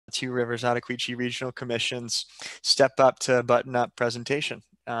Two Rivers Ottauquechee Regional Commission's Step Up to Button Up presentation.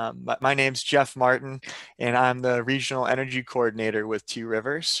 My name's Jeff Martin, and I'm the Regional Energy Coordinator with Two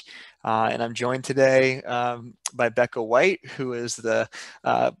Rivers. And I'm joined today by Becca White, who is the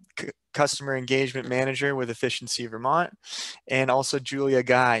Customer Engagement Manager with Efficiency Vermont, and also Julia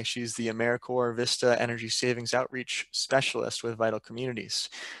Guy. She's the AmeriCorps Vista Energy Savings Outreach Specialist with Vital Communities.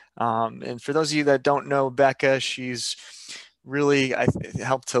 And for those of you that don't know Becca, she's really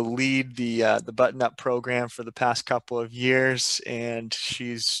helped to lead the Button Up program for the past couple of years, and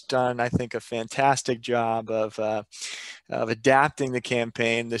she's done, I think, a fantastic job of adapting the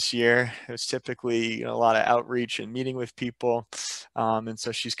campaign this year. It was typically a lot of outreach and meeting with people, and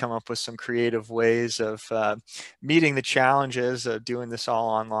so she's come up with some creative ways of meeting the challenges of doing this all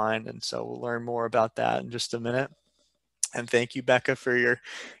online, and so we'll learn more about that in just a minute. And thank you, Becca, for your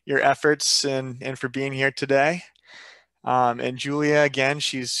efforts and for being here today. And Julia, again,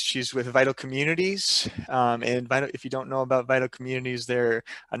 she's with Vital Communities. And if you don't know about Vital Communities, they're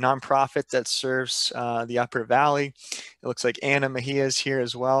a nonprofit that serves the Upper Valley. It looks like Anna Mejia is here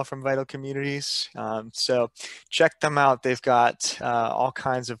as well from Vital Communities. So check them out. They've got all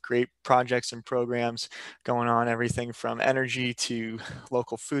kinds of great projects and programs going on, everything from energy to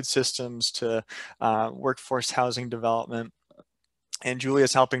local food systems to workforce housing development. And Julia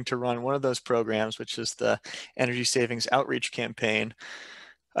is helping to run one of those programs, which is the Energy Savings Outreach Campaign.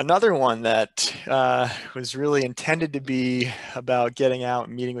 Another one that was really intended to be about getting out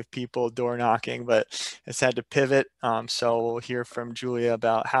and meeting with people, door knocking, but it's had to pivot. So we'll hear from Julia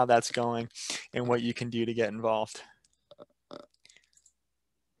about how that's going and what you can do to get involved.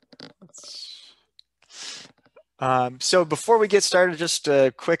 So before we get started, just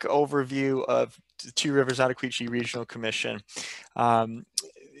a quick overview of the Two Rivers Ottauquechee Regional Commission.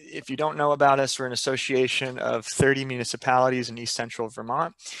 If you don't know about us, we're an association of 30 municipalities in East Central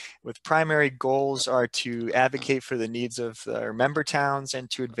Vermont, with primary goals are to advocate for the needs of our member towns and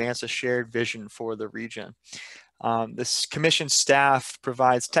to advance a shared vision for the region. This commission staff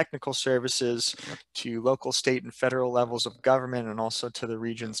provides technical services to local, state, and federal levels of government, and also to the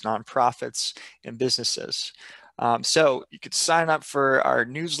region's nonprofits and businesses. So you could sign up for our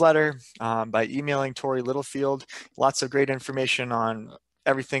newsletter by emailing Tori Littlefield. Lots of great information on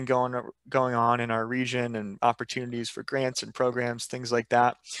everything going on in our region and opportunities for grants and programs, things like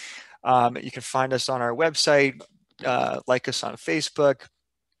that. You can find us on our website, like us on Facebook,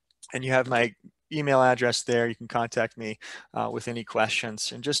 and you have my email address there. You can contact me with any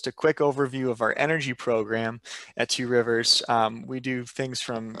questions. And just a quick overview of our energy program at Two Rivers. We do things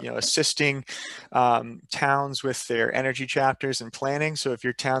from assisting towns with their energy chapters and planning. So if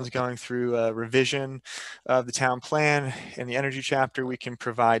your town's going through a revision of the town plan and the energy chapter, we can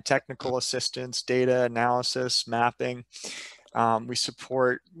provide technical assistance, data analysis, mapping.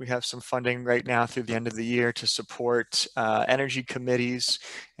 We have some funding right now through the end of the year to support energy committees.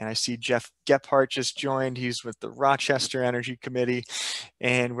 And I see Jeff Gephardt just joined. He's with the Rochester Energy Committee.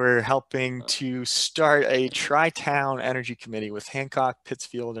 And we're helping to start a tri-town energy committee with Hancock,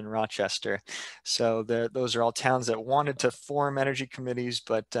 Pittsfield, and Rochester. So those are all towns that wanted to form energy committees,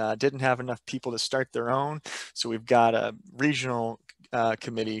 but didn't have enough people to start their own. So we've got a regional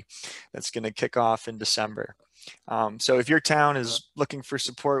committee that's going to kick off in December. So if your town is looking for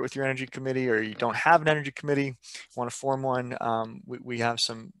support with your energy committee, or you don't have an energy committee, want to form one, we have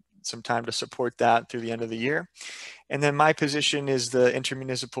some time to support that through the end of the year. And then my position is the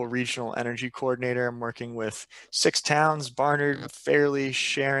Intermunicipal Regional Energy Coordinator. I'm working with 6 towns: Barnard, Fairleigh,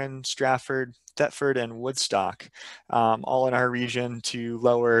 Sharon, Stratford, Thetford, and Woodstock, all in our region, to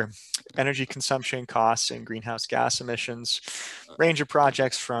lower energy consumption, costs, and greenhouse gas emissions. Range of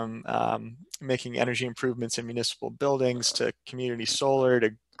projects from making energy improvements in municipal buildings to community solar to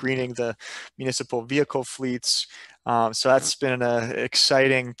greening the municipal vehicle fleets. So that's been an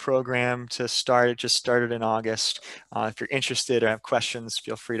exciting program to start. It just started in August. If you're interested or have questions,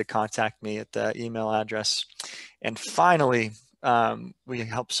 feel free to contact me at the email address. And finally, we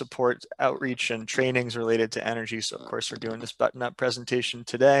help support outreach and trainings related to energy. So of course, we're doing this button-up presentation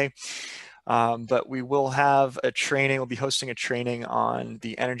today. But we will have a training. We'll be hosting a training on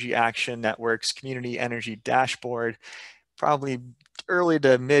the Energy Action Network's Community Energy Dashboard, probably early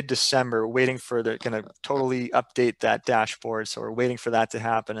to mid-December. We're waiting for going to totally update that dashboard. So we're waiting for that to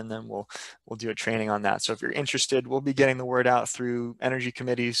happen, and then we'll do a training on that. So if you're interested, we'll be getting the word out through energy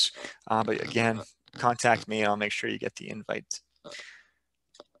committees. But again, contact me and I'll make sure you get the invite.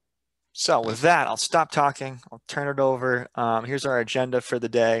 So with that, I'll stop talking. I'll turn it over. Here's our agenda for the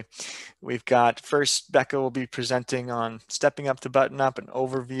day. We've got, first, Becca will be presenting on Stepping Up to Button Up, an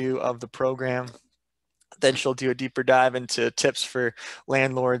overview of the program. Then she'll do a deeper dive into tips for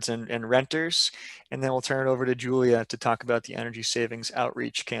landlords and renters. And then we'll turn it over to Julia to talk about the energy savings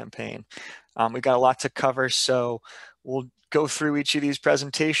outreach campaign. We've got a lot to cover, so we'll go through each of these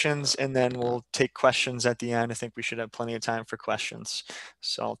presentations and then we'll take questions at the end. I think we should have plenty of time for questions.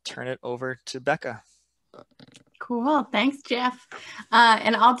 So I'll turn it over to Becca. Cool. Thanks, Jeff.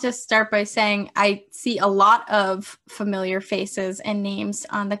 And I'll just start by saying I see a lot of familiar faces and names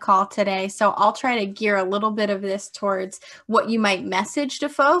on the call today. So I'll try to gear a little bit of this towards what you might message to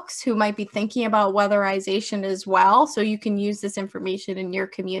folks who might be thinking about weatherization as well. So you can use this information in your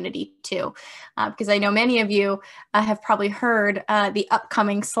community too. Because I know many of you have probably heard the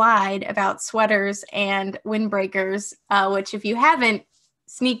upcoming slide about sweaters and windbreakers, which if you haven't,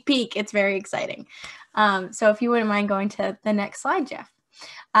 sneak peek, it's very exciting. So if you wouldn't mind going to the next slide, Jeff.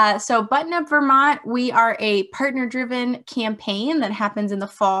 So Button Up Vermont, we are a partner-driven campaign that happens in the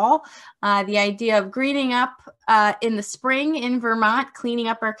fall. The idea of greening up in the spring in Vermont, cleaning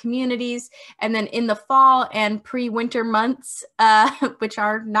up our communities, and then in the fall and pre-winter months, which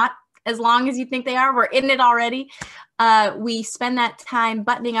are not as long as you think they are, we're in it already. We spend that time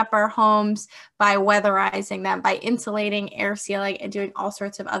buttoning up our homes by weatherizing them, by insulating, air sealing, and doing all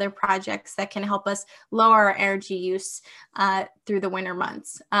sorts of other projects that can help us lower our energy use through the winter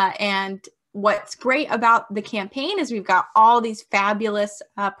months. And what's great about the campaign is we've got all these fabulous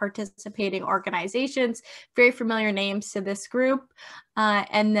participating organizations, very familiar names to this group.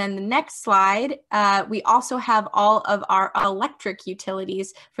 And then the next slide, we also have all of our electric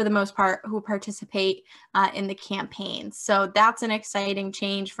utilities, for the most part, who participate in the campaign. So that's an exciting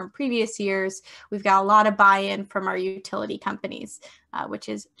change from previous years. We've got a lot of buy-in from our utility companies, which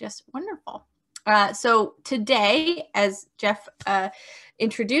is just wonderful. So today, as Jeff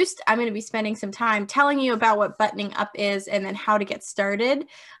introduced, I'm going to be spending some time telling you about what buttoning up is and then how to get started.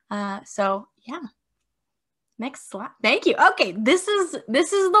 So yeah, next slide. Thank you. Okay, this is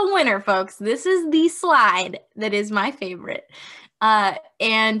the winner, folks. This is the slide that is my favorite.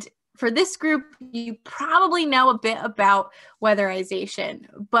 And for this group, you probably know a bit about weatherization,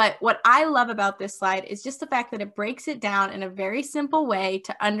 but what I love about this slide is just the fact that it breaks it down in a very simple way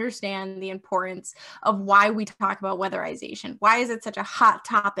to understand the importance of why we talk about weatherization. Why is it such a hot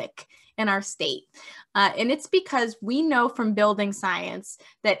topic in our state? And it's because we know from building science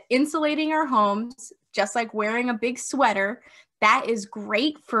that insulating our homes, just like wearing a big sweater, that is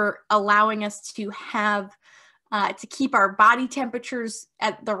great for allowing us to have to keep our body temperatures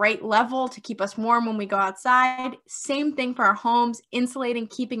at the right level, to keep us warm when we go outside. Same thing for our homes, insulating,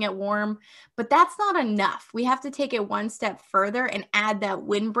 keeping it warm. But that's not enough. We have to take it one step further and add that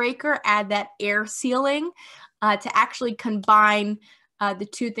windbreaker, add that air sealing to actually combine the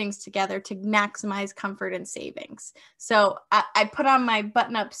two things together to maximize comfort and savings. So I put on my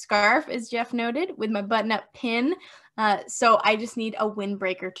button-up scarf, as Jeff noted, with my button-up pin. So I just need a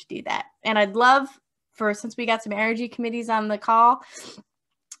windbreaker to do that. And I'd love, since we got some energy committees on the call,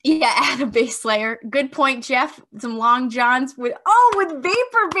 add a base layer. Good point, Jeff. Some long johns with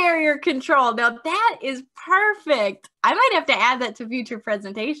vapor barrier control. Now that is perfect. I might have to add that to future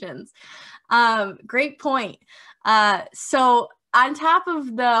presentations. Great point. So on top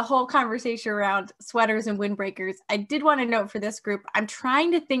of the whole conversation around sweaters and windbreakers, I did want to note for this group, I'm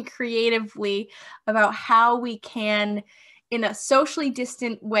trying to think creatively about how we can, in a socially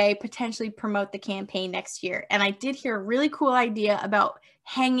distant way, potentially promote the campaign next year. And I did hear a really cool idea about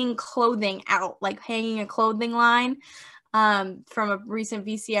hanging clothing out, like hanging a clothing line from a recent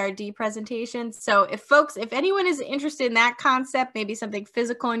VCRD presentation. So if anyone is interested in that concept, maybe something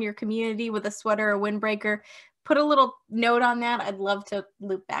physical in your community with a sweater or windbreaker, put a little note on that. I'd love to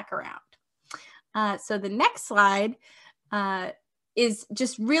loop back around. So the next slide is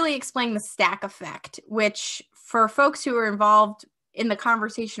just really explaining the stack effect, which for folks who are involved in the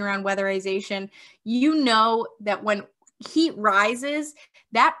conversation around weatherization, you know that when heat rises,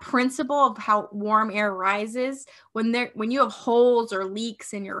 that principle of how warm air rises, when you have holes or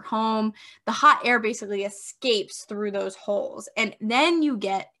leaks in your home, the hot air basically escapes through those holes. And then you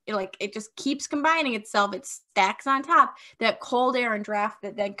get, it just keeps combining itself. It stacks on top, that cold air and draft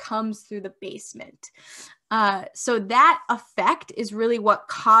that then comes through the basement. So that effect is really what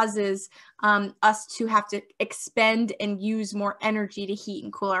causes us to have to expend and use more energy to heat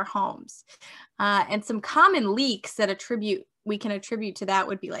and cool our homes. And some common leaks that we can attribute to that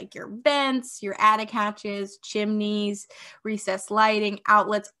would be like your vents, your attic hatches, chimneys, recessed lighting,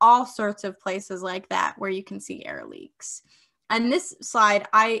 outlets, all sorts of places like that where you can see air leaks. And this slide,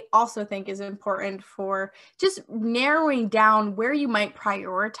 I also think is important for just narrowing down where you might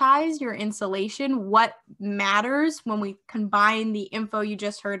prioritize your insulation, what matters when we combine the info you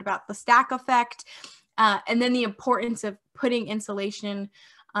just heard about the stack effect And then the importance of putting insulation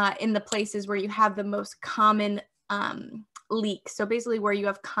in the places where you have the most common leaks. So basically where you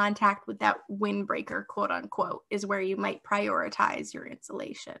have contact with that windbreaker, quote unquote, is where you might prioritize your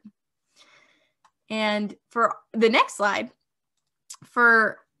insulation. And for the next slide,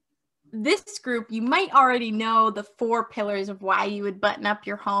 for this group, you might already know the 4 pillars of why you would button up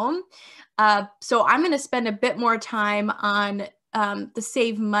your home. So I'm going to spend a bit more time on the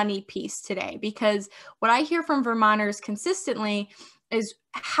save money piece today, because what I hear from Vermonters consistently is,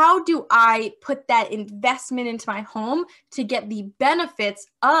 how do I put that investment into my home to get the benefits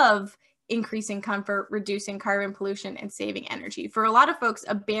of increasing comfort, reducing carbon pollution, and saving energy? For a lot of folks,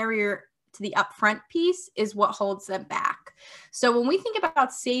 a barrier to the upfront piece is what holds them back. So when we think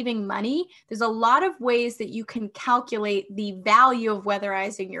about saving money, there's a lot of ways that you can calculate the value of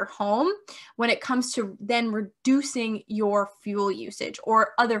weatherizing your home when it comes to then reducing your fuel usage or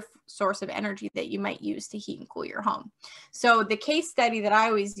other source of energy that you might use to heat and cool your home. So the case study that I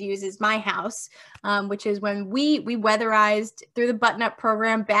always use is my house, which is when we weatherized through the Button Up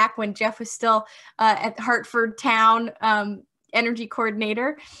program back when Jeff was still at Hartford Town energy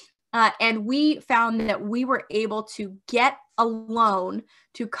coordinator. And we found that we were able to get a loan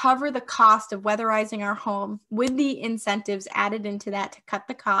to cover the cost of weatherizing our home with the incentives added into that to cut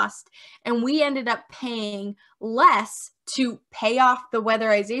the cost. And we ended up paying less to pay off the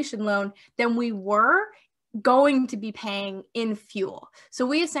weatherization loan than we were going to be paying in fuel. So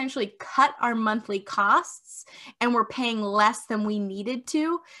we essentially cut our monthly costs and we're paying less than we needed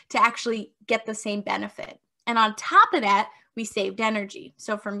to actually get the same benefit. And on top of that, we saved energy.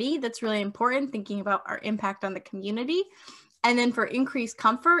 So for me, that's really important, thinking about our impact on the community. And then for increased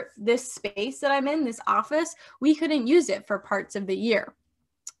comfort, this space that I'm in, this office, we couldn't use it for parts of the year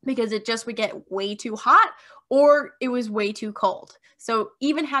because it just would get way too hot or it was way too cold. So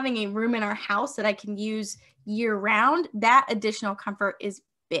even having a room in our house that I can use year round, that additional comfort is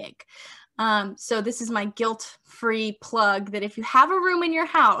big. So this is my guilt-free plug that if you have a room in your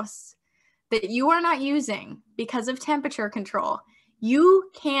house that you are not using because of temperature control, you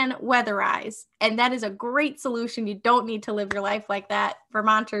can weatherize. And that is a great solution. You don't need to live your life like that.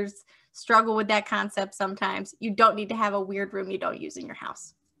 Vermonters struggle with that concept sometimes. You don't need to have a weird room you don't use in your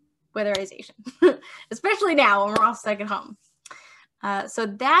house. Weatherization, especially now when we're all stuck at home. So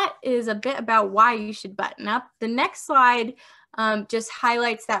that is a bit about why you should button up. The next slide just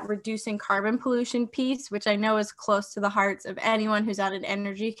highlights that reducing carbon pollution piece, which I know is close to the hearts of anyone who's on an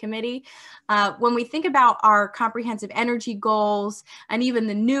energy committee. When we think about our comprehensive energy goals and even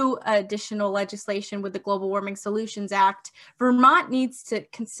the new additional legislation with the Global Warming Solutions Act, Vermont needs to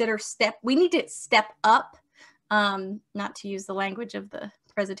consider we need to step up, not to use the language of the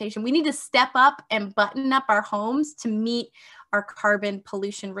presentation, we need to step up and button up our homes to meet our carbon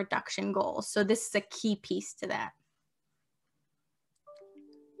pollution reduction goals. So this is a key piece to that.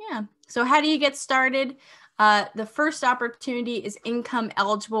 Yeah, so how do you get started? The first opportunity is income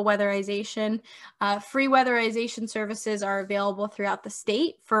eligible weatherization. Free weatherization services are available throughout the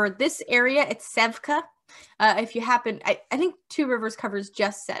state. For this area, it's SEVCA. If you happen, I think Two Rivers covers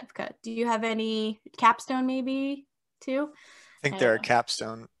just SEVCA. Do you have any Capstone maybe too? I think they're a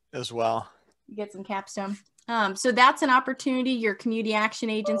Capstone as well. You get some Capstone. So that's an opportunity. Your community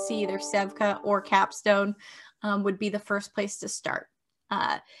action agency, either SEVCA or Capstone, would be the first place to start.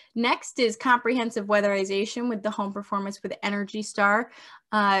 Next is comprehensive weatherization with the Home Performance with Energy Star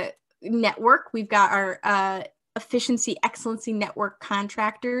network. We've got our Efficiency Excellency Network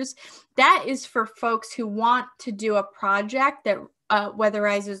contractors. That is for folks who want to do a project that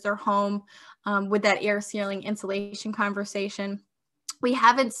weatherizes their home with that air sealing insulation conversation. We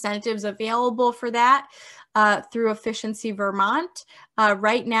have incentives available for that through Efficiency Vermont.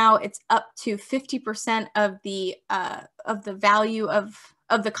 Right now, it's up to 50% of the value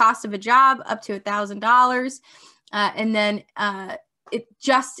of the cost of a job, up to $1,000. And then I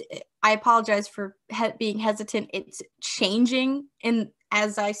apologize for being hesitant. It's changing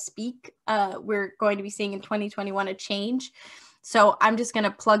as I speak. We're going to be seeing in 2021 a change. So I'm just going to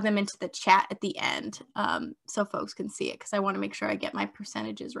plug them into the chat at the end so folks can see it, because I want to make sure I get my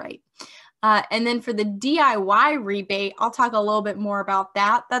percentages right. And then for the DIY rebate, I'll talk a little bit more about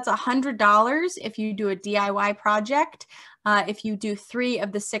that. That's $100 if you do a DIY project, if you do 3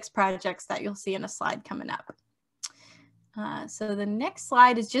 of the 6 projects that you'll see in a slide coming up. So the next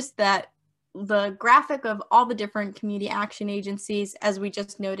slide is just the graphic of all the different community action agencies. As we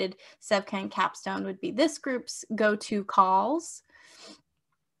just noted, SEVCA and Capstone would be this group's go-to calls.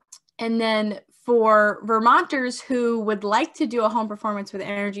 And then for Vermonters who would like to do a Home Performance with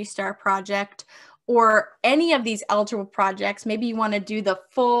Energy Star project, or any of these eligible projects, maybe you want to do the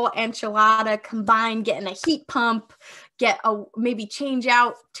full enchilada, combine getting a heat pump, maybe change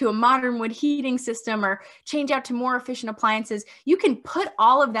out to a modern wood heating system or change out to more efficient appliances. You can put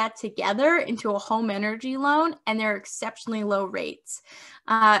all of that together into a home energy loan, and they're exceptionally low rates.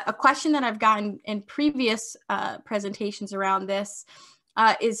 A question that I've gotten in previous presentations around this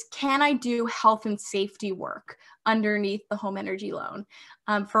is, can I do health and safety work underneath the home energy loan?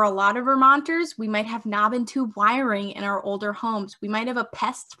 For a lot of Vermonters, we might have knob and tube wiring in our older homes. We might have a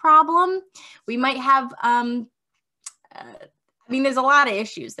pest problem. We might have, there's a lot of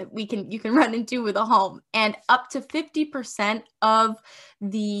issues that you can run into with a home, and up to 50% of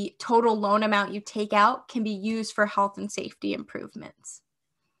the total loan amount you take out can be used for health and safety improvements.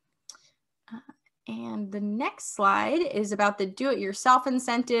 And the next slide is about the do-it-yourself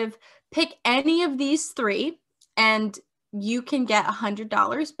incentive. Pick any of these three and you can get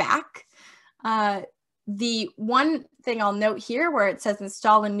 $100 back. The one thing I'll note here where it says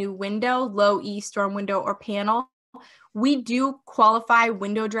install a new window, low E storm window or panel, we do qualify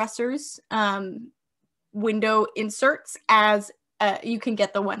window dressers, window inserts as you can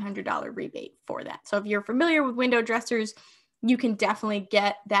get the $100 rebate for that. So if you're familiar with window dressers, you can definitely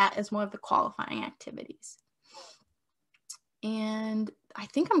get that as one of the qualifying activities. And I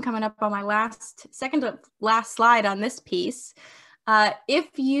think I'm coming up on my second to last slide on this piece. If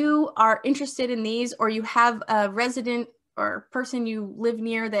you are interested in these, or you have a resident or person you live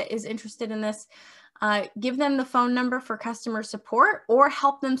near that is interested in this, give them the phone number for customer support or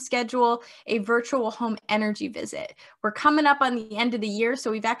help them schedule a virtual home energy visit. We're coming up on the end of the year, so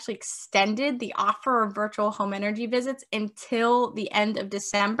we've actually extended the offer of virtual home energy visits until the end of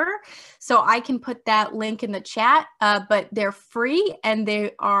December. So I can put that link in the chat, but they're free and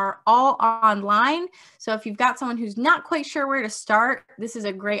they are all online. So if you've got someone who's not quite sure where to start, this is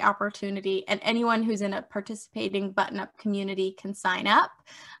a great opportunity, and anyone who's in a participating button-up community can sign up.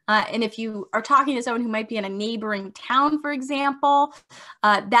 And if you are talking to someone who might be in a neighboring town, for example,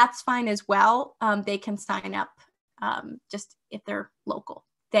 that's fine as well. They can sign up just if they're local,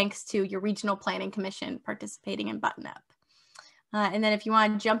 thanks to your regional planning commission participating in Button Up. And then if you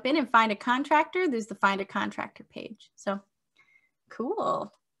want to jump in and find a contractor, there's the Find a Contractor page. So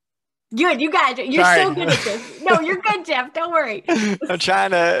cool. Good, you guys, you're so good at this. No, you're good, Jeff. Don't worry. I'm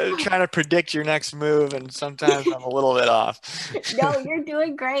trying to predict your next move, and sometimes I'm a little bit off. No, you're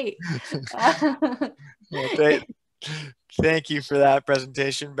doing great. Well, thank you for that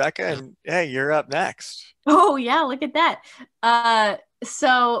presentation, Becca. And hey, you're up next. Oh yeah, look at that.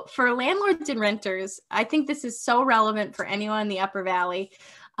 So for landlords and renters, I think this is so relevant for anyone in the Upper Valley.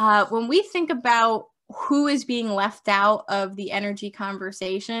 When we think about who is being left out of the energy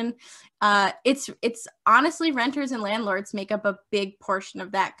conversation, it's honestly renters and landlords make up a big portion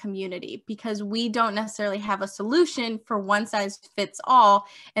of that community, because we don't necessarily have a solution for one size fits all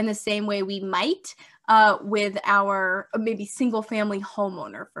in the same way we might with our maybe single family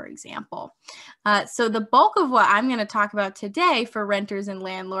homeowner, for example. So the bulk of what I'm going to talk about today for renters and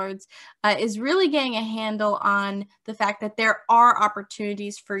landlords is really getting a handle on the fact that there are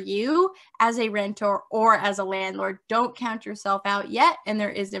opportunities for you as a renter or as a landlord. Don't count yourself out yet, and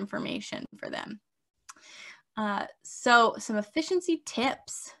there is information for them. So some efficiency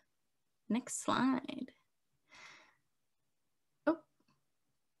tips. Next slide.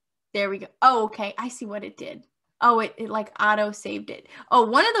 There we go. Oh, okay. I see what it did. Oh, it like auto saved it. Oh,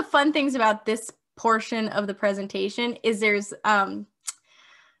 one of the fun things about this portion of the presentation is there's,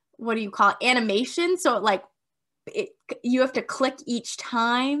 what do you call it? Animation. So you have to click each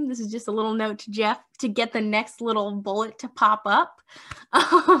time. This is just a little note to Jeff to get the next little bullet to pop up,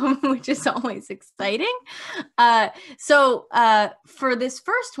 which is always exciting. So for this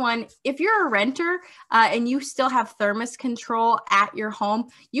first one, if you're a renter and you still have thermos control at your home,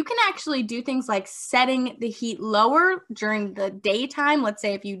 you can actually do things like setting the heat lower during the daytime. Let's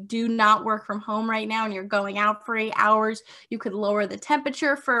say if you do not work from home right now and you're going out for 8 hours, you could lower the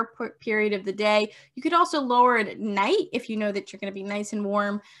temperature for a period of the day. You could also lower it at night if you know that you're going to be nice and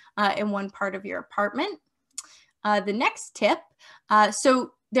warm in one part of your apartment. The next tip,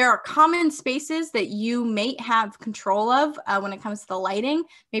 so there are common spaces that you may have control of when it comes to the lighting.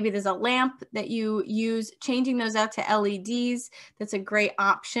 Maybe there's a lamp that you use, changing those out to LEDs. That's a great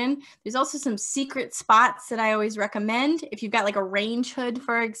option. There's also some secret spots that I always recommend. If you've got like a range hood,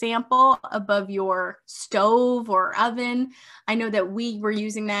 for example, above your stove or oven. I know that we were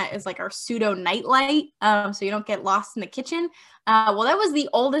using that as like our pseudo night light, so you don't get lost in the kitchen. Well, that was the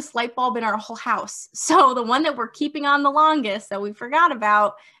oldest light bulb in our whole house. So the one that we're keeping on the longest that we forgot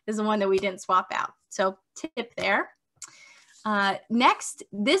about is the one that we didn't swap out. So tip there. Next,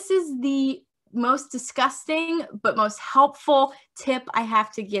 this is the most disgusting but most helpful tip I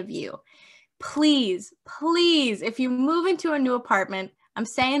have to give you. Please, please, if you move into a new apartment, I'm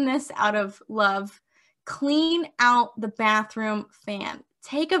saying this out of love, clean out the bathroom fan.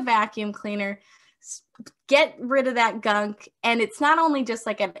 Take a vacuum cleaner, get rid of that gunk. And it's not only just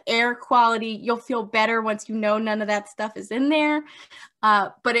like an air quality, you'll feel better once you know none of that stuff is in there.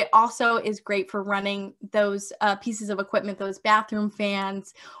 But it also is great for running those pieces of equipment, those bathroom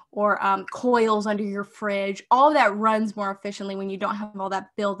fans or coils under your fridge. All of that runs more efficiently when you don't have all that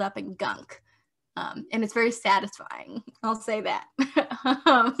buildup and gunk. And it's very satisfying. I'll say that.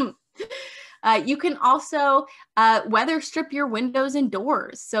 You can also weather strip your windows and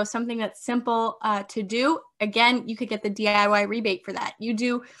doors. So something that's simple to do. Again, you could get the DIY rebate for that. You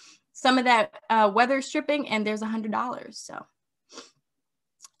do some of that weather stripping and there's $100. So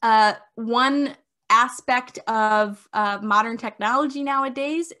one aspect of modern technology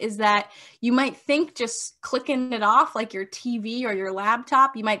nowadays is that you might think just clicking it off like your TV or your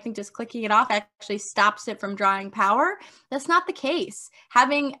laptop, you might think just clicking it off actually stops it from drawing power. That's not the case.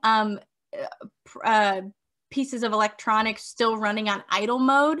 Having pieces of electronics still running on idle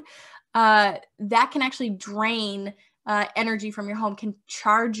mode, that can actually drain energy from your home, can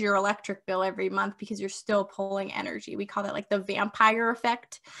charge your electric bill every month because you're still pulling energy. We call that like the vampire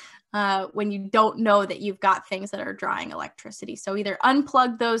effect. When you don't know that you've got things that are drawing electricity. So either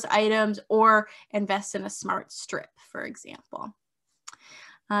unplug those items or invest in a smart strip, for example.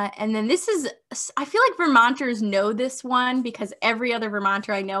 And then this is, I feel like Vermonters know this one because every other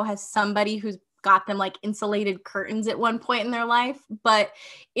Vermonter I know has somebody who's got them like insulated curtains at one point in their life. But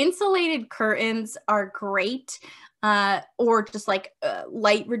insulated curtains are great. Or just like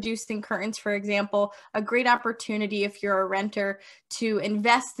light reducing curtains, for example, a great opportunity if you're a renter to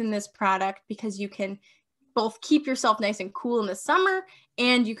invest in this product because you can both keep yourself nice and cool in the summer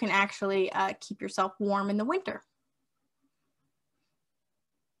and you can actually keep yourself warm in the winter.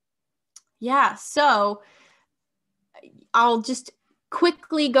 Yeah, so I'll just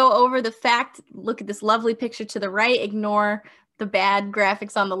quickly go over the fact, look at this lovely picture to the right, ignore the bad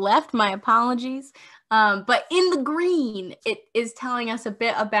graphics on the left, my apologies. But in the green, it is telling us a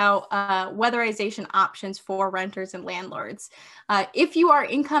bit about weatherization options for renters and landlords. If you are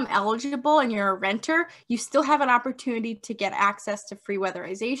income eligible and you're a renter, you still have an opportunity to get access to free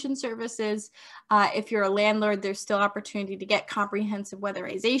weatherization services. If you're a landlord, there's still opportunity to get comprehensive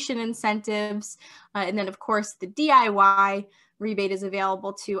weatherization incentives. And then, of course, the DIY rebate is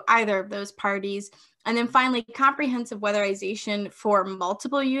available to either of those parties. And then finally, comprehensive weatherization for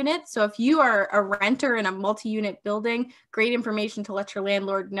multiple units. So if you are a renter in a multi-unit building, great information to let your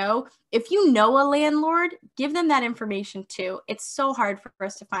landlord know. If you know a landlord, give them that information too. It's so hard for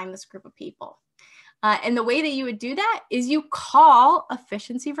us to find this group of people. And the way that you would do that is you call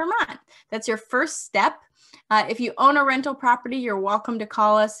Efficiency Vermont. That's your first step. If you own a rental property, you're welcome to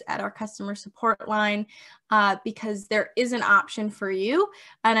call us at our customer support line because there is an option for you.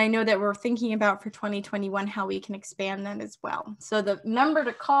 And I know that we're thinking about for 2021 how we can expand that as well. So the number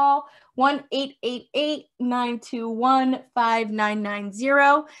to call,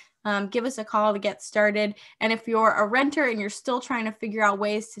 1-888-921-5990. Give us a call to get started. And if you're a renter and you're still trying to figure out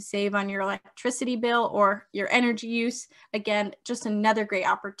ways to save on your electricity bill or your energy use, again, just another great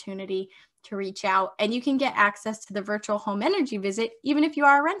opportunity to reach out. And you can get access to the virtual home energy visit even if you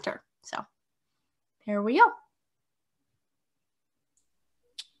are a renter. So there we go.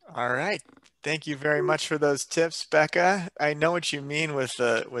 All right. Thank you very much for those tips, Becca. I know what you mean with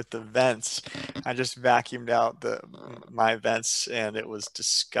the vents. I just vacuumed out my vents and it was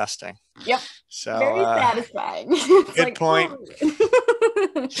disgusting. Yep. So very satisfying. Good point.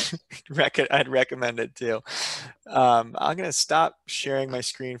 I'd recommend it too. I'm going to stop sharing my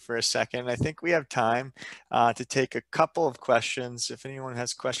screen for a second. I think we have time to take a couple of questions. If anyone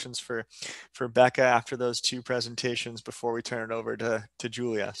has questions for Becca after those two presentations before we turn it over to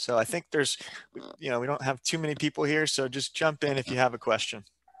Julia. So I think there's, we don't have too many people here, so just jump in if you have a question.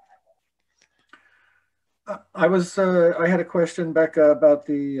 I had a question, Becca, about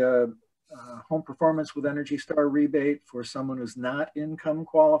the home performance with Energy Star rebate for someone who's not income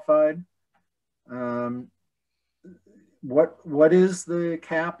qualified. What is the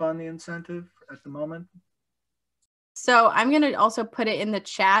cap on the incentive at the moment? So I'm going to also put it in the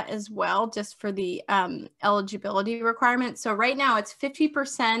chat as well, just for the eligibility requirement. So right now it's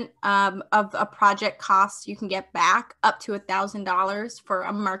 50% of a project cost you can get back up to $1,000 for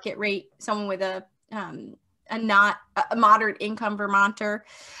a market rate, someone with a moderate income Vermonter.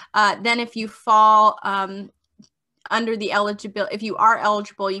 Then if you fall under the eligibility, if you are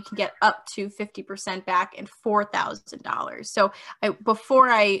eligible, you can get up to 50% back and $4,000. So before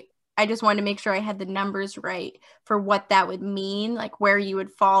I I just wanted to make sure I had the numbers right for what that would mean, like where you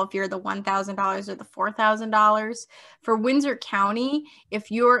would fall if you're the $1,000 or the $4,000. For Windsor County, if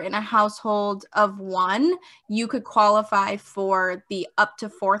you're in a household of one, you could qualify for the up to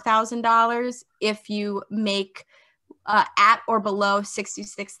 $4,000 if you make at or below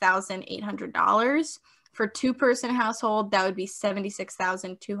 $66,800. For two-person household, that would be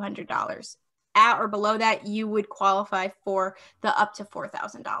 $76,200. At or below that, you would qualify for the up to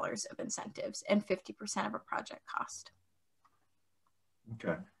 $4,000 of incentives and 50% of a project cost.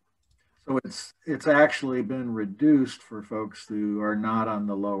 Okay. So it's actually been reduced for folks who are not on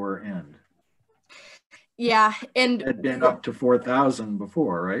the lower end. Yeah. And it had been up to 4,000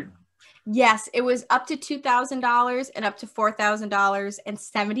 before, right? Yes, it was up to $2,000 and up to $4,000 and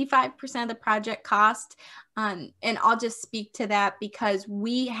 75% of the project cost. And I'll just speak to that because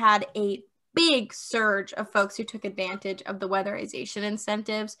we had a big surge of folks who took advantage of the weatherization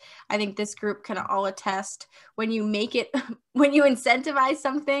incentives. I think this group can all attest when you make it, when you incentivize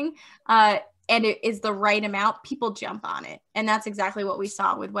something and it is the right amount, people jump on it. And that's exactly what we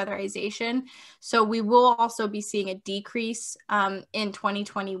saw with weatherization. So we will also be seeing a decrease in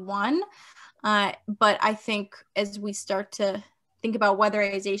 2021. But I think as we start to think about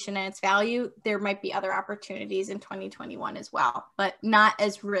weatherization and its value, there might be other opportunities in 2021 as well, but not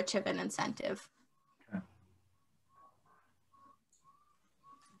as rich of an incentive. Okay.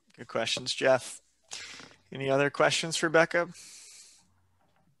 Good questions, Jeff. Any other questions for Becca?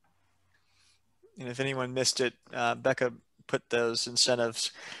 And if anyone missed it, Becca put those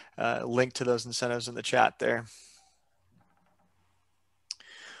incentives, link to those incentives in the chat there.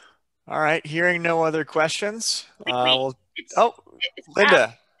 All right, hearing no other questions. Linda.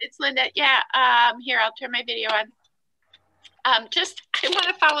 It's Linda. Yeah, here, I'll turn my video on. I want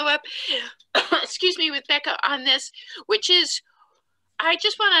to follow up, excuse me, with Becca on this, which is, I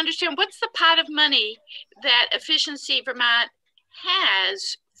just want to understand what's the pot of money that Efficiency Vermont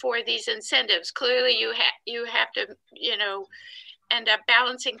has for these incentives. Clearly you have to, end up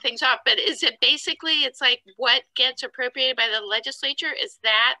balancing things off, but is it basically, it's like what gets appropriated by the legislature? Is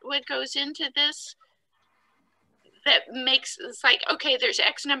that what goes into this? That makes, it's like, okay, there's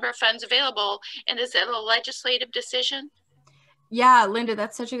X number of funds available, and is it a legislative decision? Yeah, Linda,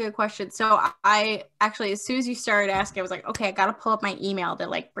 that's such a good question. So I actually, as soon as you started asking, I was like, okay, I got to pull up my email that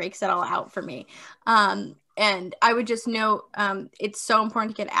like breaks it all out for me. And I would just note, it's so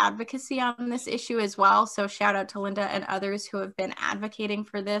important to get advocacy on this issue as well. So shout out to Linda and others who have been advocating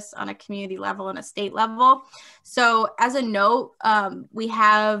for this on a community level and a state level. So as a note, we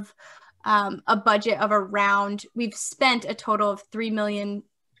have a budget of around, we've spent a total of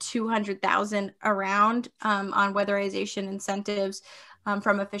 $3,200,000 around on weatherization incentives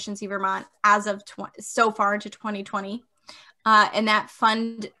from Efficiency Vermont as of so far into 2020. And that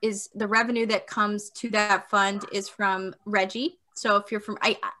fund is, the revenue that comes to that fund is from RGGI. So if you're from,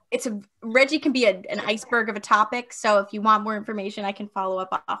 RGGI can be an iceberg of a topic. So if you want more information, I can follow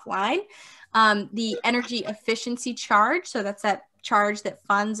up offline. The energy efficiency charge, so that's that charge that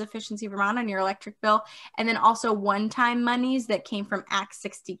funds Efficiency Vermont on your electric bill, and then also one-time monies that came from Act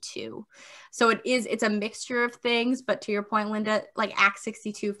 62. So it's a mixture of things, but to your point, Linda, like Act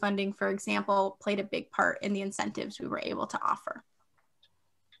 62 funding, for example, played a big part in the incentives we were able to offer.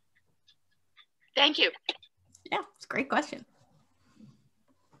 Thank you. Yeah, it's a great question.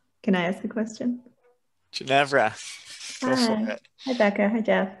 Can I ask a question? Ginevra, go for it. Hi, Becca. Hi,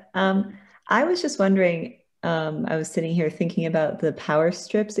 Jeff. I was just wondering, I was sitting here thinking about the power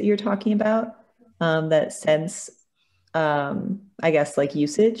strips that you're talking about that sense, I guess, like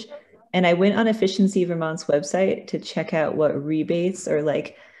usage. And I went on Efficiency Vermont's website to check out what rebates or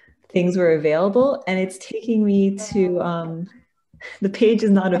like things were available. And it's taking me to, the page is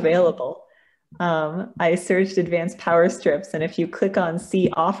not available. I searched advanced power strips, and if you click on see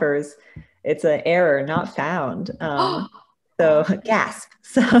offers, it's an error, not found. So gasp.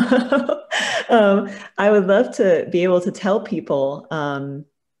 So I would love to be able to tell people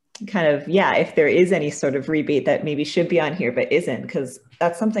kind of, if there is any sort of rebate that maybe should be on here, but isn't, because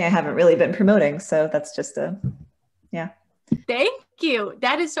that's something I haven't really been promoting. So that's just Thank you.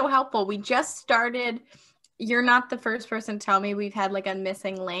 That is so helpful. We just started. You're not the first person to tell me we've had like a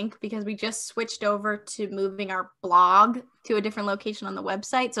missing link, because we just switched over to moving our blog to a different location on the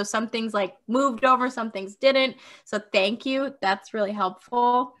website. So some things like moved over, some things didn't. So thank you. That's really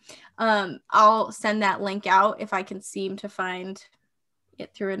helpful. I'll send that link out if I can seem to find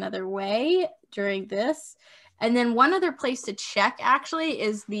it through another way during this. And then one other place to check actually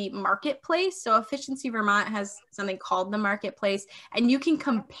is the marketplace. So Efficiency Vermont has something called the marketplace, and you can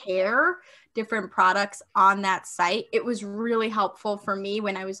compare different products on that site. It was really helpful for me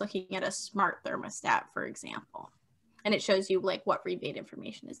when I was looking at a smart thermostat, for example. And it shows you like what rebate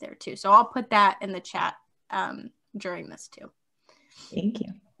information is there too. So I'll put that in the chat during this too. Thank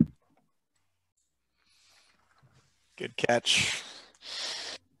you. Good catch.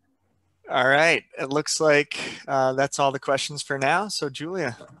 All right. It looks like that's all the questions for now. So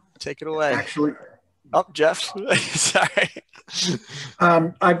Julia, take it away. Actually, oh, Jeff, sorry.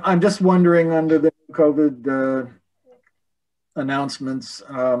 I'm just wondering, under the COVID announcements,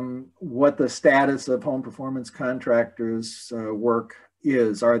 what the status of home performance contractors' work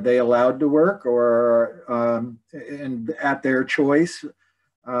is. Are they allowed to work, or and at their choice,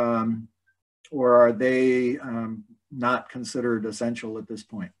 or are they not considered essential at this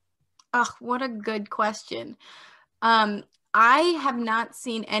point? Oh, what a good question. I have not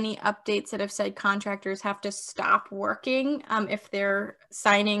seen any updates that have said contractors have to stop working if they're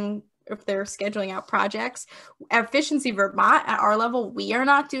scheduling out projects. At Efficiency Vermont, at our level, we are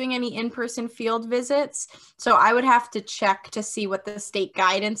not doing any in-person field visits. So I would have to check to see what the state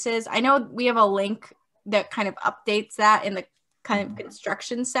guidance is. I know we have a link that kind of updates that in the kind of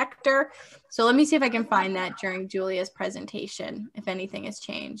construction sector. So let me see if I can find that during Julia's presentation, if anything has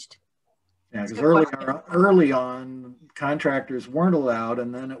changed. Yeah, because early on, contractors weren't allowed,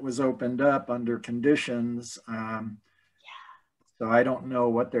 and then it was opened up under conditions. So I don't know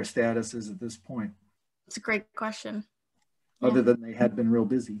what their status is at this point. It's a great question. Other than they had been real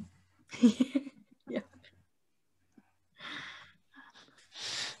busy. Yeah.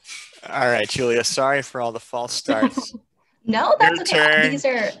 All right, Julia, sorry for all the false starts. No, that's okay. These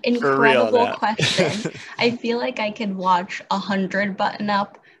are incredible questions. I feel like I could watch 100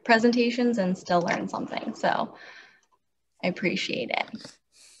 button-up presentations and still learn something. So I appreciate it.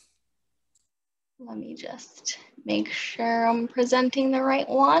 Let me just make sure I'm presenting the right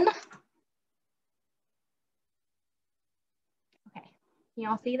one. Okay, can you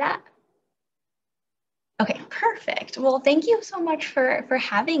all see that? Okay, perfect. Well, thank you so much for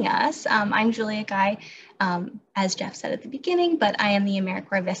having us. I'm Julia Guy, as Jeff said at the beginning, but I am the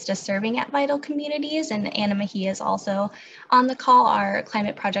AmeriCorps Vista serving at Vital Communities, and Anna Mahia is also on the call, our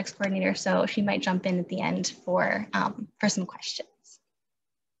climate projects coordinator, so she might jump in at the end for some questions.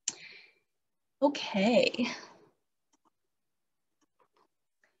 Okay.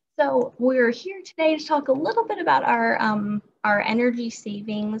 So we're here today to talk a little bit about our energy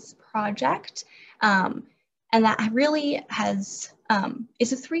savings project. And that really is a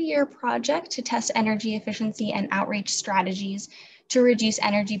 3-year project to test energy efficiency and outreach strategies to reduce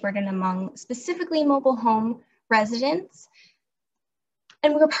energy burden among specifically mobile home residents.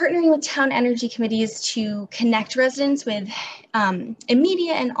 And we're partnering with town energy committees to connect residents with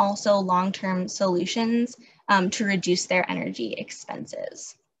immediate and also long-term solutions to reduce their energy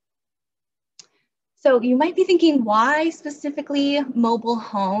expenses. So you might be thinking, why specifically mobile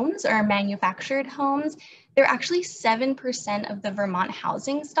homes or manufactured homes? They're actually 7% of the Vermont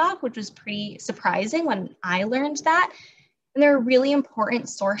housing stock, which was pretty surprising when I learned that. And they're a really important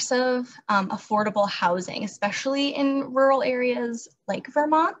source of affordable housing, especially in rural areas like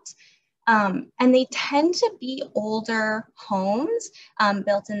Vermont. And they tend to be older homes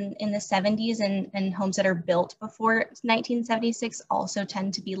built in the 70s, and homes that are built before 1976 also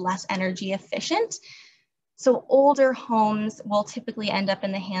tend to be less energy efficient. So older homes will typically end up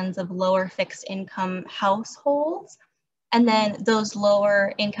in the hands of lower fixed income households. And then those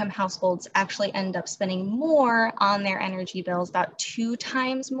lower income households actually end up spending more on their energy bills, about 2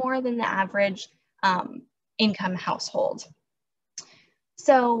 times more than the average income household.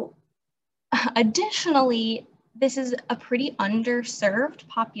 So additionally, this is a pretty underserved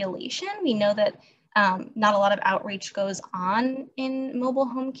population. We know that not a lot of outreach goes on in mobile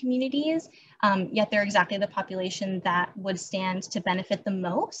home communities, yet they're exactly the population that would stand to benefit the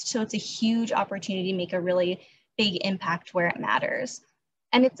most. So it's a huge opportunity to make a really big impact where it matters.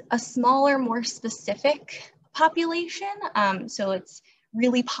 And it's a smaller, more specific population. So it's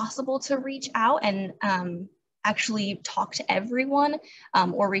really possible to reach out and actually talk to everyone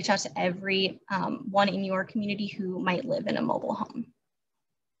or reach out to every one in your community who might live in a mobile home.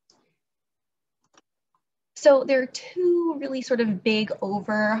 So there are 2 really sort of big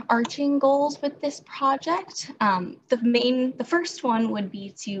overarching goals with this project. The first one would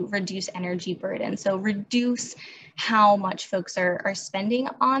be to reduce energy burden. So reduce how much folks are spending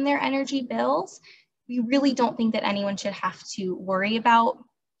on their energy bills. We really don't think that anyone should have to worry about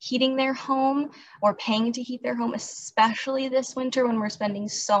heating their home or paying to heat their home, especially this winter when we're spending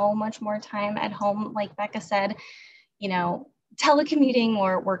so much more time at home. Like Becca said, you know, telecommuting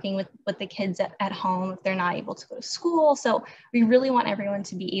or working with the kids at home if they're not able to go to school. So we really want everyone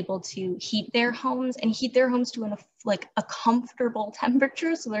to be able to heat their homes and heat their homes to a comfortable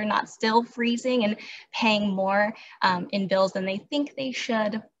temperature, so they're not still freezing and paying more in bills than they think they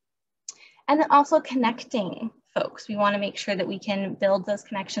should. And then also connecting folks. We want to make sure that we can build those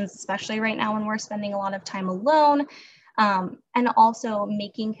connections, especially right now when we're spending a lot of time alone. And also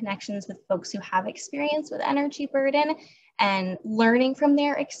making connections with folks who have experience with energy burden and learning from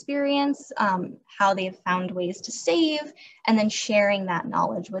their experience, how they've found ways to save, and then sharing that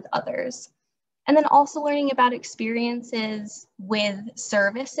knowledge with others. And then also learning about experiences with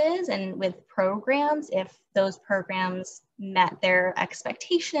services and with programs, if those programs met their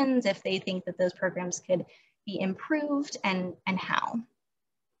expectations, if they think that those programs could be improved, and how.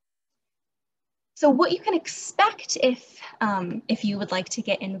 So what you can expect if you would like to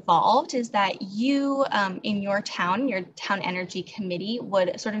get involved is that you, in your town energy committee,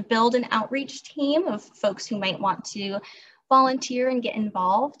 would sort of build an outreach team of folks who might want to volunteer and get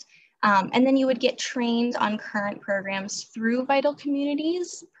involved. And then you would get trained on current programs through Vital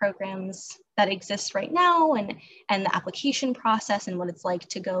Communities, programs that exist right now, and the application process and what it's like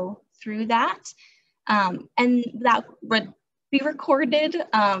to go through that. And that would be recorded.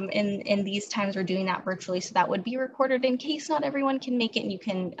 In these times we're doing that virtually, so that would be recorded in case not everyone can make it, and you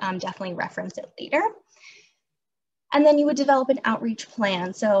can definitely reference it later. And then you would develop an outreach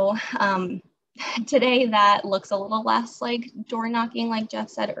plan. So today that looks a little less like door knocking, like Jeff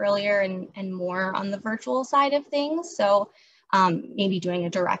said earlier, and more on the virtual side of things. So maybe doing a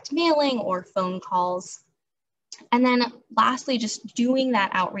direct mailing or phone calls. And then lastly, just doing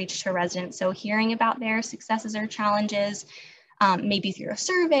that outreach to residents. So hearing about their successes or challenges, maybe through a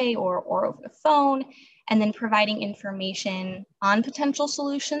survey or over the phone, and then providing information on potential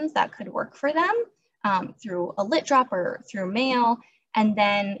solutions that could work for them through a lit drop or through mail, and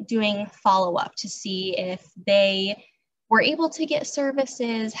then doing follow-up to see if they were able to get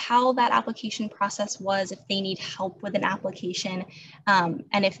services, how that application process was, if they need help with an application,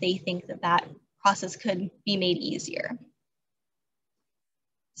 and if they think that that process could be made easier.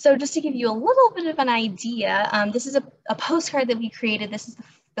 So just to give you a little bit of an idea, this is a postcard that we created. This is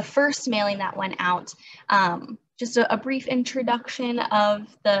the first mailing that went out. Just a brief introduction of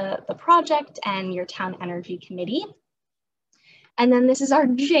the project and your town energy committee. And then this is our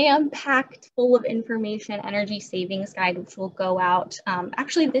jam-packed full of information energy savings guide, which will go out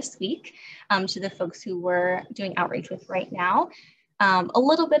actually this week to the folks who we're doing outreach with right now. A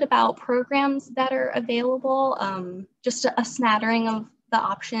little bit about programs that are available, just a smattering of the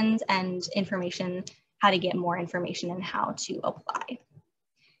options and information, how to get more information and how to apply.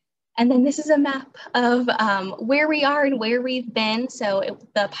 And then this is a map of where we are and where we've been. So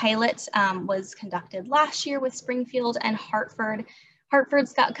the pilot was conducted last year with Springfield and Hartford.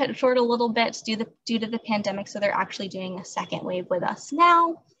 Hartford's got cut short a little bit due to the pandemic, so they're actually doing a second wave with us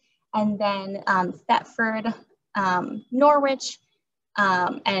now. And then Thetford, Norwich,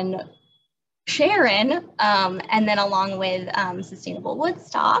 and Sharon, and then along with Sustainable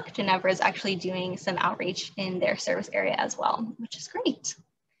Woodstock, Ginevra is actually doing some outreach in their service area as well, which is great.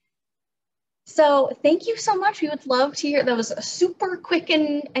 So thank you so much. We would love to hear. That was a super quick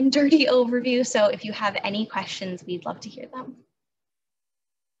and dirty overview. So if you have any questions, we'd love to hear them.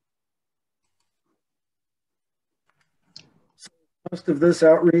 Most of this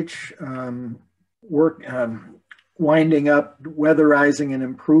outreach work winding up weatherizing and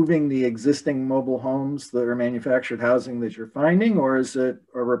improving the existing mobile homes that are manufactured housing that you're finding, or is it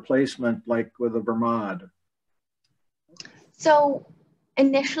a replacement like with a Vermont? So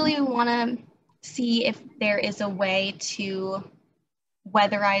initially we want to see if there is a way to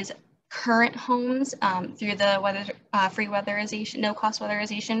weatherize current homes through the free weatherization, no-cost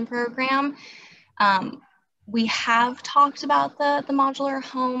weatherization program. We have talked about the modular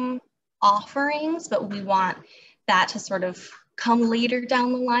home offerings, but we want that to sort of come later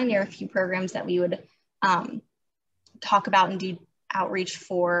down the line. There are a few programs that we would talk about and do outreach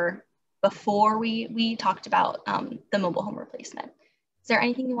for before we talked about the mobile home replacement. Is there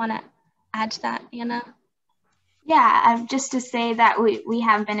anything you want to add to that, Anna? Yeah, just to say that we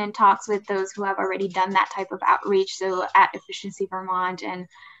have been in talks with those who have already done that type of outreach. So at Efficiency Vermont and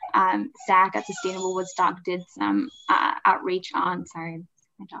SAC at Sustainable Woodstock did some outreach on,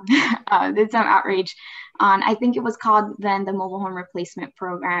 did some outreach on, I think it was called then the Mobile Home Replacement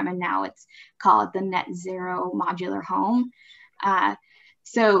Program, and now it's called the Net Zero Modular Home.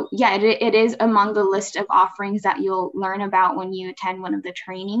 So yeah, it is among the list of offerings that you'll learn about when you attend one of the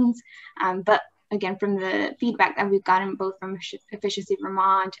trainings. But again, from the feedback that we've gotten both from Efficiency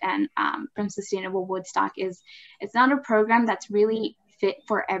Vermont and from Sustainable Woodstock, is it's not a program that's really fit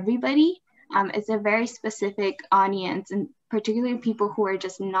for everybody. It's a very specific audience, and particularly people who are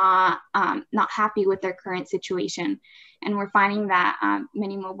just not happy with their current situation. And we're finding that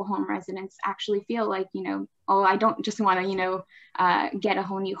many mobile home residents actually feel like, oh, I don't just want to, get a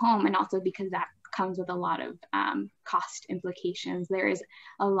whole new home. And also because that comes with a lot of cost implications. There is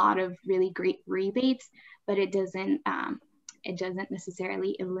a lot of really great rebates, but it doesn't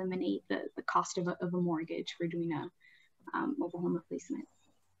necessarily eliminate the cost of a mortgage for doing a mobile home replacement.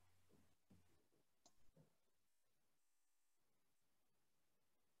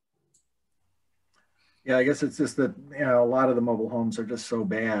 Yeah, I guess it's just that, a lot of the mobile homes are just so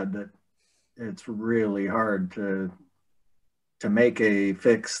bad that it's really hard to make a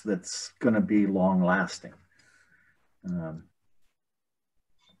fix that's going to be long lasting.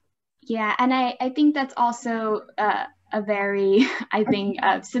 Yeah, and I think that's also a very,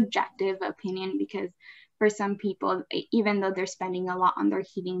 subjective opinion, because for some people, even though they're spending a lot on their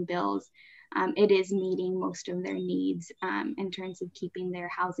heating bills, it is meeting most of their needs in terms of keeping their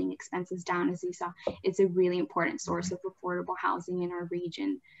housing expenses down. As you saw, it's a really important source of affordable housing in our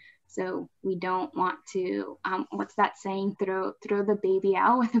region. So we don't want to, what's that saying, throw the baby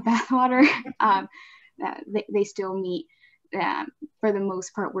out with the bathwater. They still meet, for the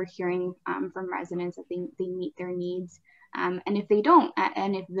most part, we're hearing from residents that they meet their needs. And if they don't,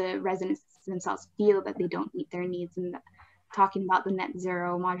 and if the residents themselves feel that they don't meet their needs, and talking about the net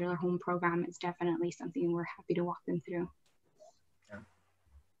zero modular home program is definitely something we're happy to walk them through.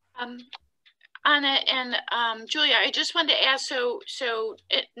 Anna and Julia, I just wanted to ask, so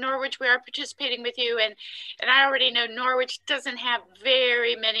at Norwich, we are participating with you, and I already know Norwich doesn't have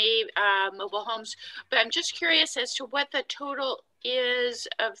very many mobile homes, but I'm just curious as to what the total is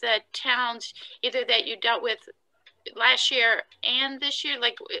of the towns, either that you dealt with last year and this year,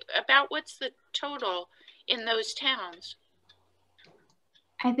 like about what's the total in those towns?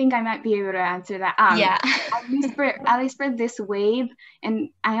 I think I might be able to answer that. Yeah. at least for this wave, and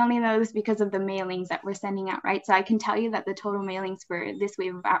I only know this because of the mailings that we're sending out, right? So I can tell you that the total mailings for this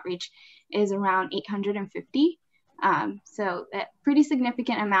wave of outreach is around 850. So a pretty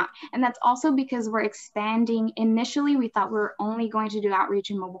significant amount. And that's also because we're expanding. Initially, we thought we were only going to do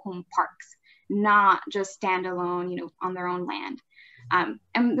outreach in mobile home parks, not just standalone, on their own land.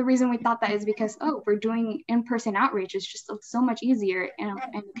 And the reason we thought that is because, we're doing in-person outreach, is just so much easier in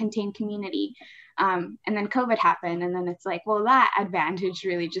a contained community. And then COVID happened, and then it's like, well, that advantage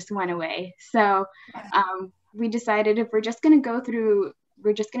really just went away. So we decided if we're just going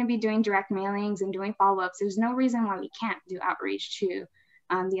to be doing direct mailings and doing follow-ups, there's no reason why we can't do outreach to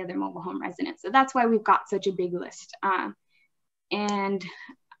the other mobile home residents. So that's why we've got such a big list.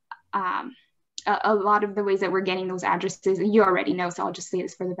 A lot of the ways that we're getting those addresses, you already know, so I'll just say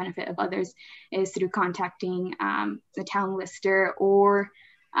this for the benefit of others, is through contacting the town lister, or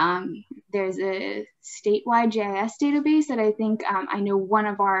there's a statewide GIS database that I think I know one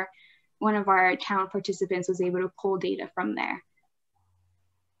of our town participants was able to pull data from there.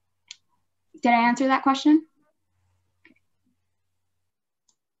 Did I answer that question?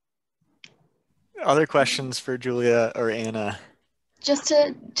 Other questions for Julia or Anna? Just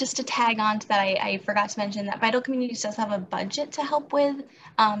to tag on to that, I forgot to mention that Vital Communities does have a budget to help with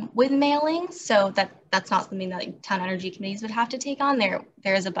mailings, so that's not something that town energy committees would have to take on.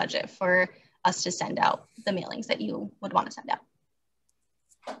 There is a budget for us to send out the mailings that you would want to send out.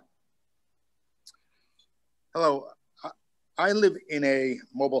 Hello, I live in a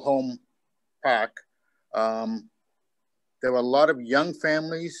mobile home park. There are a lot of young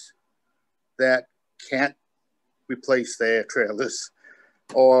families that can't replace their trailers,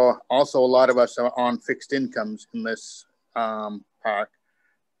 or also a lot of us are on fixed incomes in this park.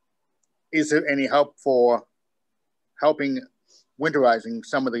 Is there any help for helping winterizing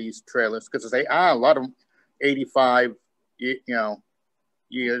some of these trailers? Because they are a lot of 85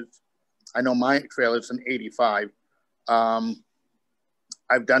 years. I know my trailer's an 85.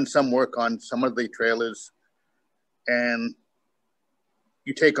 I've done some work on some of the trailers, and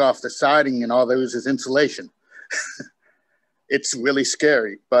you take off the siding and all there is insulation. It's really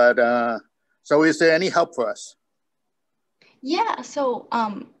scary, but so is there any help for us? Yeah, so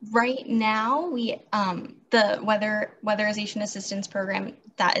right now we the weatherization assistance program,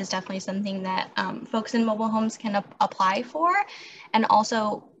 that is definitely something that folks in mobile homes can apply for, and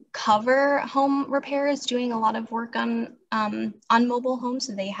also Cover Home Repair is doing a lot of work on mobile homes.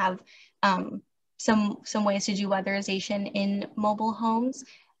 So they have some ways to do weatherization in mobile homes.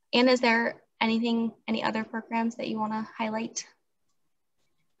 And is there any other programs that you want to highlight?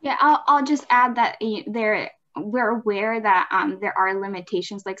 Yeah, I'll just add that we're aware that there are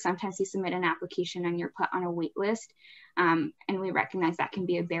limitations. Like sometimes you submit an application and you're put on a wait list, and we recognize that can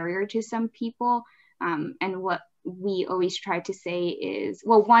be a barrier to some people. And what we always try to say is,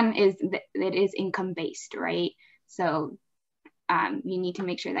 well, one is that it is income based, right? So you need to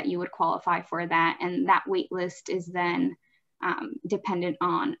make sure that you would qualify for that, and that wait list is then dependent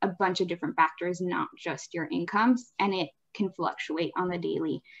on a bunch of different factors, not just your incomes, and it can fluctuate on the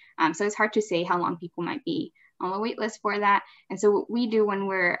daily. So it's hard to say how long people might be on the wait list for that. And so what we do when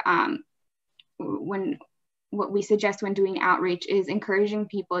we're, what we suggest when doing outreach is encouraging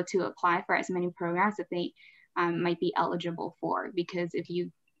people to apply for as many programs that they might be eligible for. Because if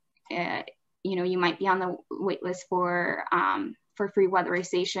you, you might be on the wait list for free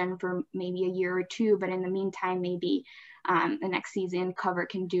weatherization for maybe a year or two, but in the meantime, maybe the next season Cover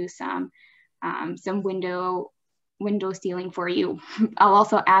can do some window sealing for you. I'll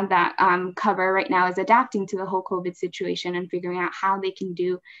also add that Cover right now is adapting to the whole COVID situation and figuring out how they can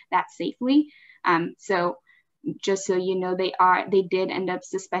do that safely. So just so you know, they did end up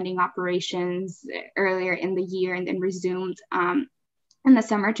suspending operations earlier in the year and then resumed in the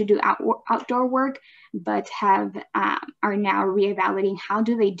summer to do outdoor work, but are now reevaluating how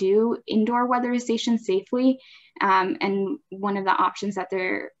do they do indoor weatherization safely. And one of the options that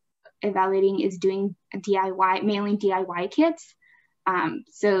they're evaluating is doing mailing DIY kits.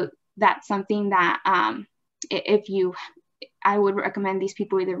 So that's something that I would recommend these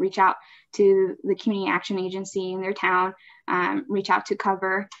people either reach out to the community action agency in their town, reach out to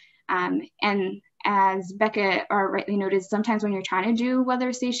Cover. And as Becca rightly noted, sometimes when you're trying to do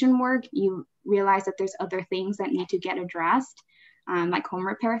weatherization work, you realize that there's other things that need to get addressed, like home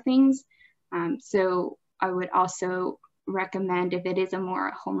repair things. So I would also recommend, if it is a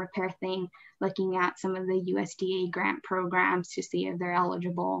more home repair thing, looking at some of the USDA grant programs to see if they're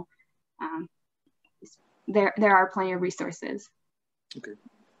eligible. There are plenty of resources. Okay,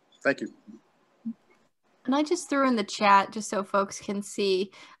 thank you. And I just threw in the chat just so folks can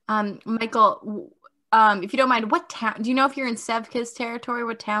see. Michael, if you don't mind, what town, do you know if you're in Sevka's territory?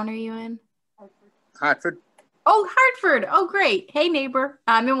 What town are you in? Hartford. Oh, Hartford. Oh, great. Hey, neighbor.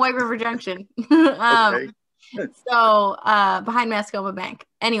 I'm in White River Junction. Okay. So behind Mascoma Bank.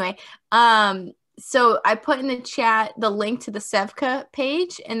 Anyway, so I put in the chat the link to the Sevka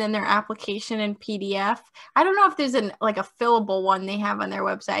page and then their application in PDF. I don't know if there's a fillable one they have on their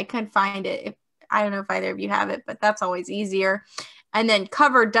website. I couldn't find it. I don't know if either of you have it, but that's always easier. And then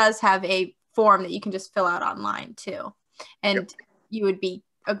Cover does have a form that you can just fill out online too. And you would be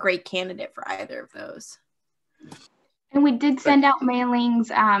a great candidate for either of those. And we did send out mailings.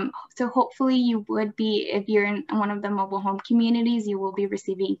 So hopefully you would be, if you're in one of the mobile home communities, you will be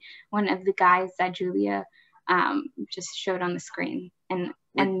receiving one of the guides that Julia just showed on the screen. And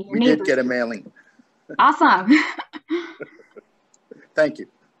we did get a mailing. Awesome. Thank you.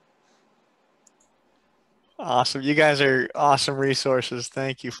 Awesome. You guys are awesome resources.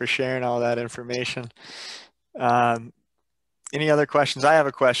 Thank you for sharing all that information. Any other questions? I have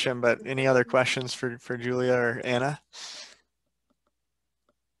a question, but any other questions for Julia or Anna?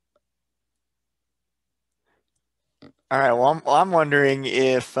 All right. Well, I'm wondering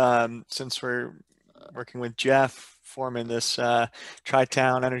if, since we're working with Jeff forming this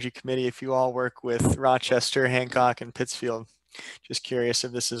Tri-Town Energy Committee, if you all work with Rochester, Hancock, and Pittsfield, just curious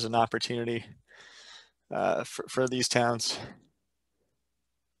if this is an opportunity for these towns.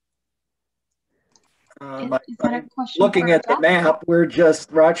 Looking at the map,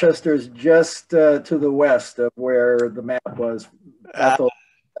 Rochester's just to the west of where the map was. Bethel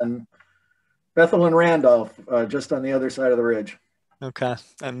and Randolph, just on the other side of the ridge. Okay,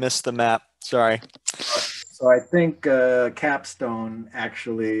 I missed the map. Sorry. So I think Capstone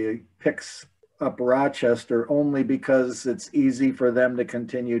actually picks up Rochester only because it's easy for them to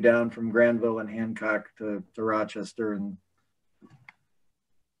continue down from Granville and Hancock to Rochester. And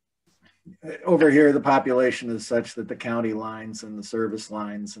over here, the population is such that the county lines and the service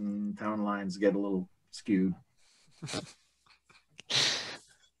lines and town lines get a little skewed.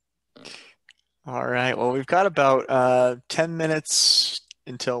 All right. Well, we've got about 10 minutes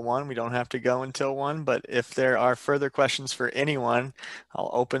until 1. We don't have to go until 1, but if there are further questions for anyone,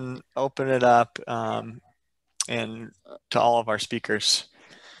 I'll open it up and to all of our speakers.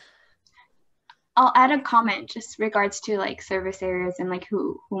 I'll add a comment just regards to like service areas and like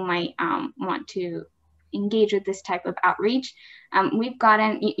who might want to engage with this type of outreach. We've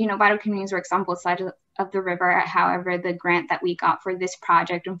gotten, Vital Communities works on both sides of the river. However, the grant that we got for this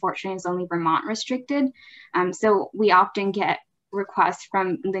project, unfortunately, is only Vermont restricted. So we often get requests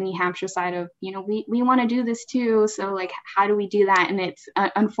from the New Hampshire side of, we want to do this too. So like, how do we do that? And it's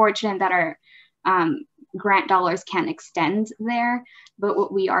unfortunate that our grant dollars can't extend there. But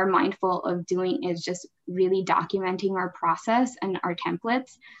what we are mindful of doing is just really documenting our process and our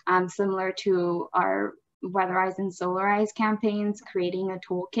templates, similar to our weatherize and solarize campaigns, creating a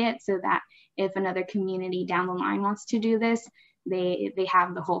toolkit so that if another community down the line wants to do this, they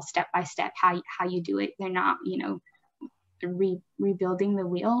have the whole step-by-step how you do it. They're not, rebuilding the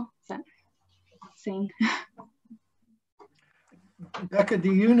wheel. Is that saying? Becca,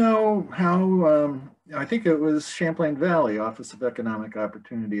 do you know how, I think it was Champlain Valley Office of Economic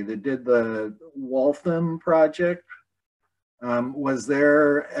Opportunity that did the Waltham project. Was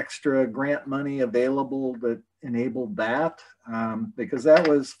there extra grant money available that enabled that? Because that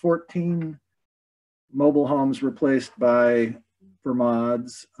was 14 mobile homes replaced by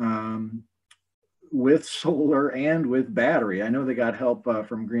Vermods with solar and with battery. I know they got help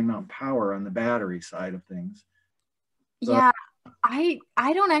from Green Mountain Power on the battery side of things. So, yeah, I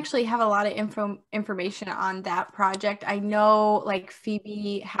don't actually have a lot of information on that project. I know like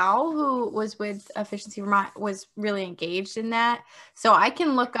Phoebe Howe, who was with Efficiency Vermont, was really engaged in that. So I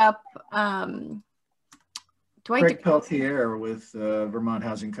can look up Craig Peltier with Vermont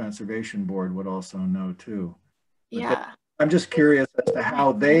Housing Conservation Board would also know too. But yeah. I'm just curious as to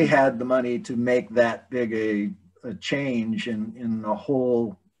how they had the money to make that big a change in the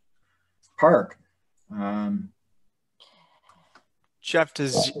whole park. Jeff,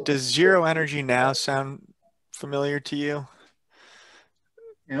 does Zero Energy Now sound familiar to you?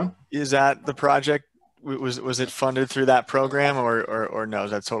 Yeah. Is that the project? Was it funded through that program or no? Is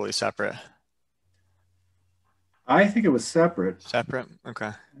that totally separate? I think it was separate. Separate?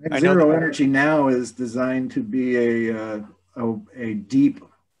 Okay. Zero Energy Now is designed to be a deep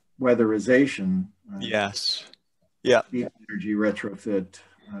weatherization. Yes. Yeah. Deep energy retrofit,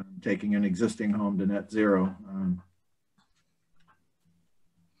 taking an existing home to net zero.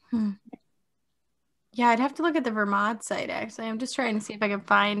 Yeah, I'd have to look at the Vermont site, actually. I'm just trying to see if I can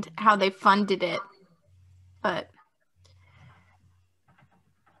find how they funded it. But,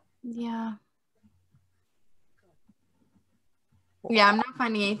 yeah. Yeah, I'm not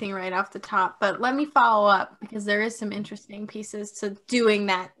finding anything right off the top, but let me follow up because there is some interesting pieces to doing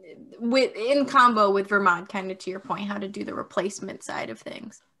that in combo with Vermont, kind of to your point, how to do the replacement side of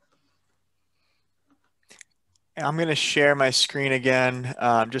things. I'm going to share my screen again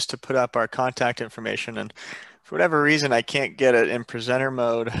just to put up our contact information. And for whatever reason, I can't get it in presenter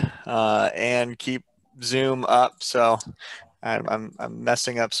mode and keep Zoom up. So I'm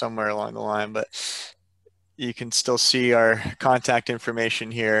messing up somewhere along the line, but you can still see our contact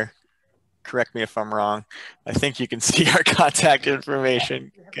information here. Correct me if I'm wrong. I think you can see our contact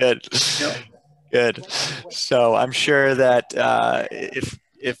information. Good. Yep. Good. So I'm sure that if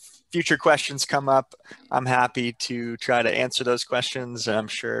future questions come up, I'm happy to try to answer those questions. And I'm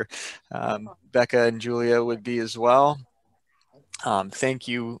sure Becca and Julia would be as well. Thank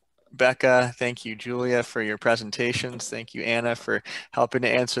you, Becca. Thank you, Julia, for your presentations. Thank you, Anna, for helping to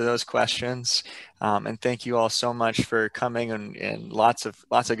answer those questions. And thank you all so much for coming, and lots of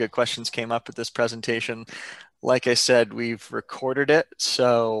good questions came up at this presentation. Like I said, we've recorded it,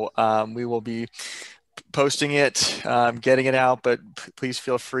 so we will be posting it, getting it out, but please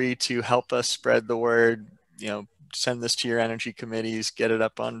feel free to help us spread the word, send this to your energy committees, get it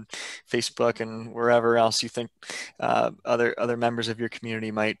up on Facebook and wherever else you think other members of your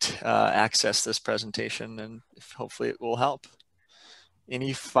community might access this presentation, and hopefully it will help.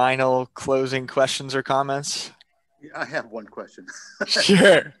 Any final closing questions or comments? I have one question.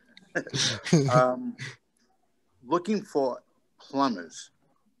 Sure. Looking for plumbers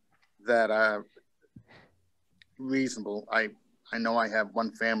that are reasonable. I know I have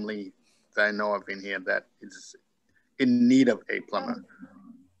one family that I know of in here that is in need of a plumber,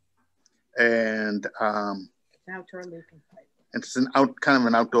 and outdoor leaking pipe. It's kind of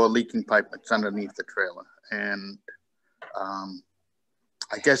an outdoor leaking pipe that's underneath the trailer, and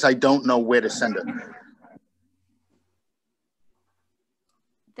I guess I don't know where to send it.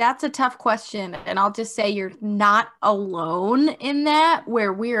 That's a tough question. And I'll just say you're not alone in that,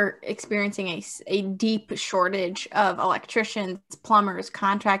 where we're experiencing a deep shortage of electricians, plumbers,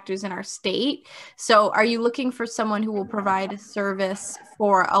 contractors in our state. So are you looking for someone who will provide a service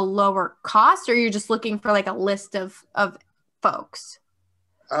for a lower cost, or you're just looking for like a list of folks?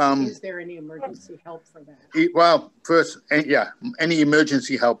 Is there any emergency help for that? Well, first, yeah, any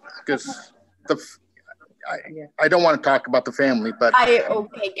emergency help, because I don't want to talk about the family, but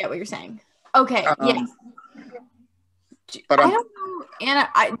okay, get what you're saying. Okay, yes. But I don't know, Anna.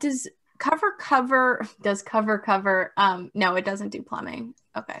 Does cover? No, it doesn't do plumbing.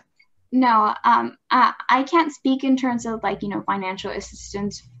 Okay. No, I can't speak in terms of like, financial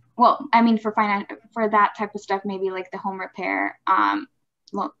assistance. Well, I mean, for that type of stuff, maybe like the home repair,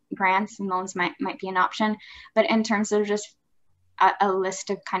 grants and loans might be an option. But in terms of just a list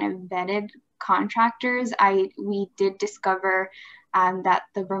of kind of vetted contractors, we did discover that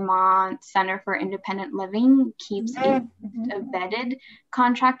the Vermont Center for Independent Living keeps a vetted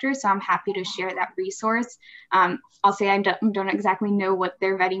contractor, so I'm happy to share that resource. I'll say I don't exactly know what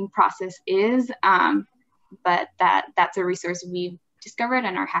their vetting process is, but that's a resource we've discovered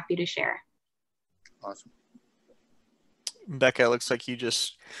and are happy to share. Awesome. Becca, it looks like you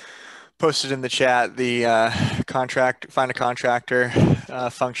just posted in the chat the find a contractor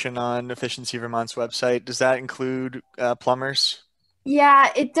function on Efficiency Vermont's website. Does that include plumbers?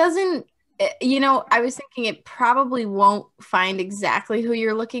 Yeah, it doesn't. I was thinking it probably won't find exactly who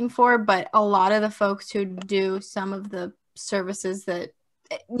you're looking for, but a lot of the folks who do some of the services that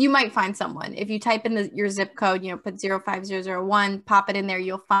you might find someone. If you type in your zip code, put 05001, pop it in there,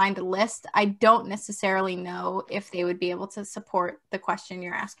 you'll find a list. I don't necessarily know if they would be able to support the question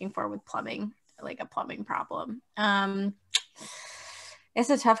you're asking for with plumbing, like a plumbing problem. It's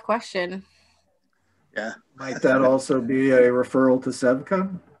a tough question. Yeah. Might that also be a referral to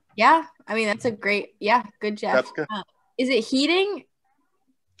Sevco? Yeah, I mean that's a great. Yeah, good, Jeff. That's good. Is it heating?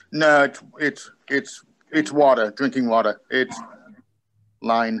 No, it's water, drinking water. It's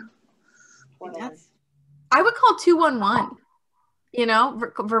line. I would call 211.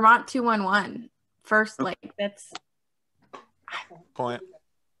 Vermont 211 first. Like that's point.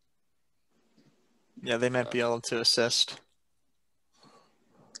 Yeah, they might be able to assist.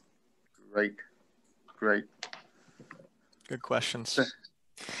 Great. Good questions.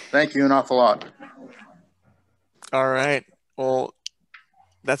 Thank you an awful lot. All right. Well,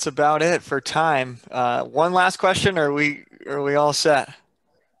 that's about it for time. One last question. Are we all set?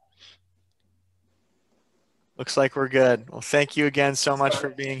 Looks like we're good. Well, thank you again so much for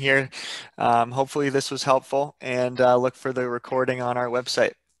being here. Hopefully this was helpful, and look for the recording on our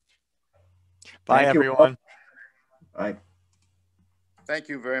website. Bye, everyone. Bye. Thank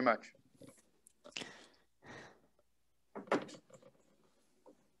you very much.